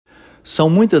São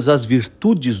muitas as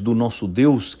virtudes do nosso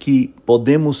Deus que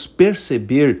podemos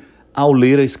perceber ao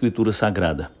ler a Escritura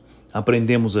Sagrada.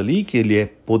 Aprendemos ali que Ele é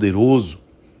poderoso,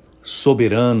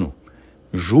 soberano,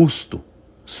 justo,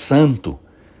 santo,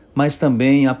 mas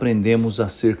também aprendemos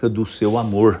acerca do seu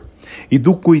amor e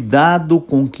do cuidado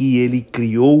com que Ele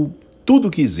criou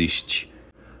tudo que existe.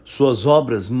 Suas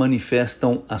obras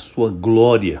manifestam a sua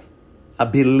glória. A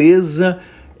beleza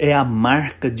é a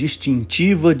marca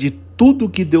distintiva de tudo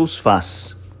que Deus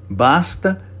faz.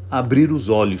 Basta abrir os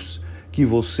olhos, que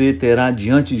você terá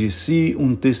diante de si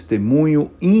um testemunho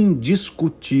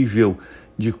indiscutível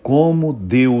de como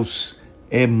Deus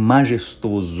é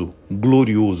majestoso,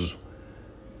 glorioso.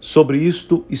 Sobre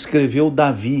isto escreveu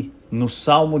Davi, no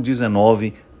Salmo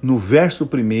 19, no verso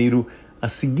 1,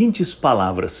 as seguintes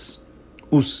palavras: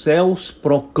 Os céus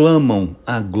proclamam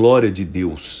a glória de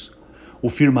Deus. O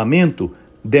firmamento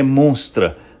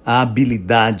demonstra a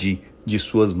habilidade de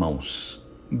suas mãos.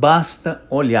 Basta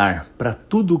olhar para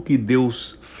tudo o que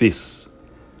Deus fez.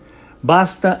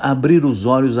 Basta abrir os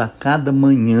olhos a cada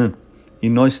manhã e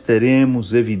nós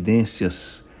teremos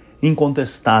evidências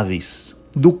incontestáveis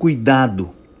do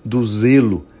cuidado, do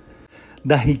zelo,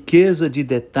 da riqueza de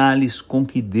detalhes com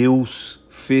que Deus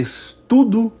fez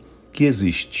tudo que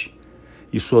existe.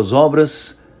 E suas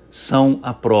obras são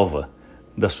a prova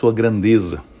da sua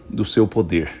grandeza, do seu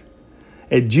poder.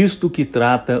 É disto que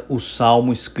trata o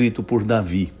salmo escrito por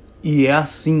Davi. E é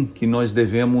assim que nós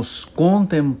devemos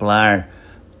contemplar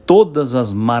todas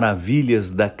as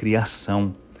maravilhas da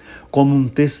criação, como um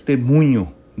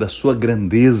testemunho da sua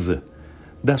grandeza,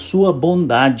 da sua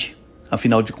bondade.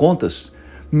 Afinal de contas,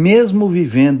 mesmo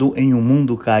vivendo em um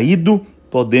mundo caído,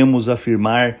 podemos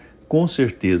afirmar com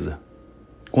certeza: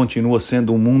 continua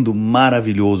sendo um mundo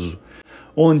maravilhoso,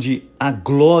 onde a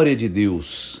glória de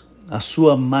Deus, a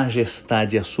sua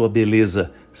majestade e a sua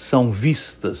beleza são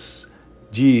vistas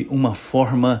de uma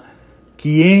forma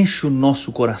que enche o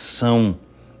nosso coração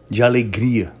de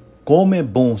alegria. Como é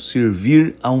bom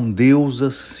servir a um Deus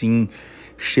assim,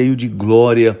 cheio de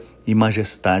glória e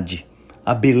majestade.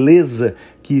 A beleza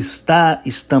que está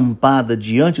estampada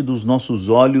diante dos nossos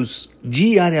olhos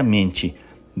diariamente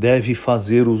deve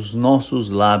fazer os nossos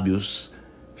lábios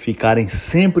ficarem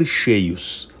sempre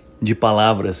cheios de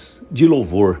palavras de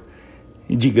louvor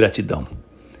e de gratidão.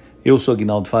 Eu sou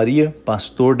Aguinaldo Faria,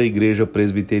 pastor da Igreja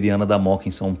Presbiteriana da Moca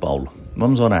em São Paulo.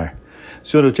 Vamos orar.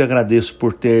 Senhor, eu te agradeço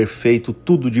por ter feito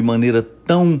tudo de maneira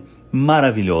tão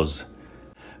maravilhosa,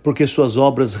 porque suas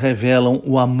obras revelam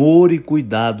o amor e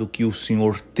cuidado que o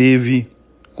Senhor teve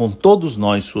com todos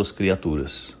nós, suas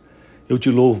criaturas. Eu te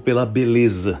louvo pela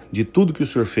beleza de tudo que o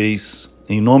Senhor fez.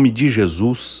 Em nome de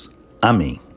Jesus, amém.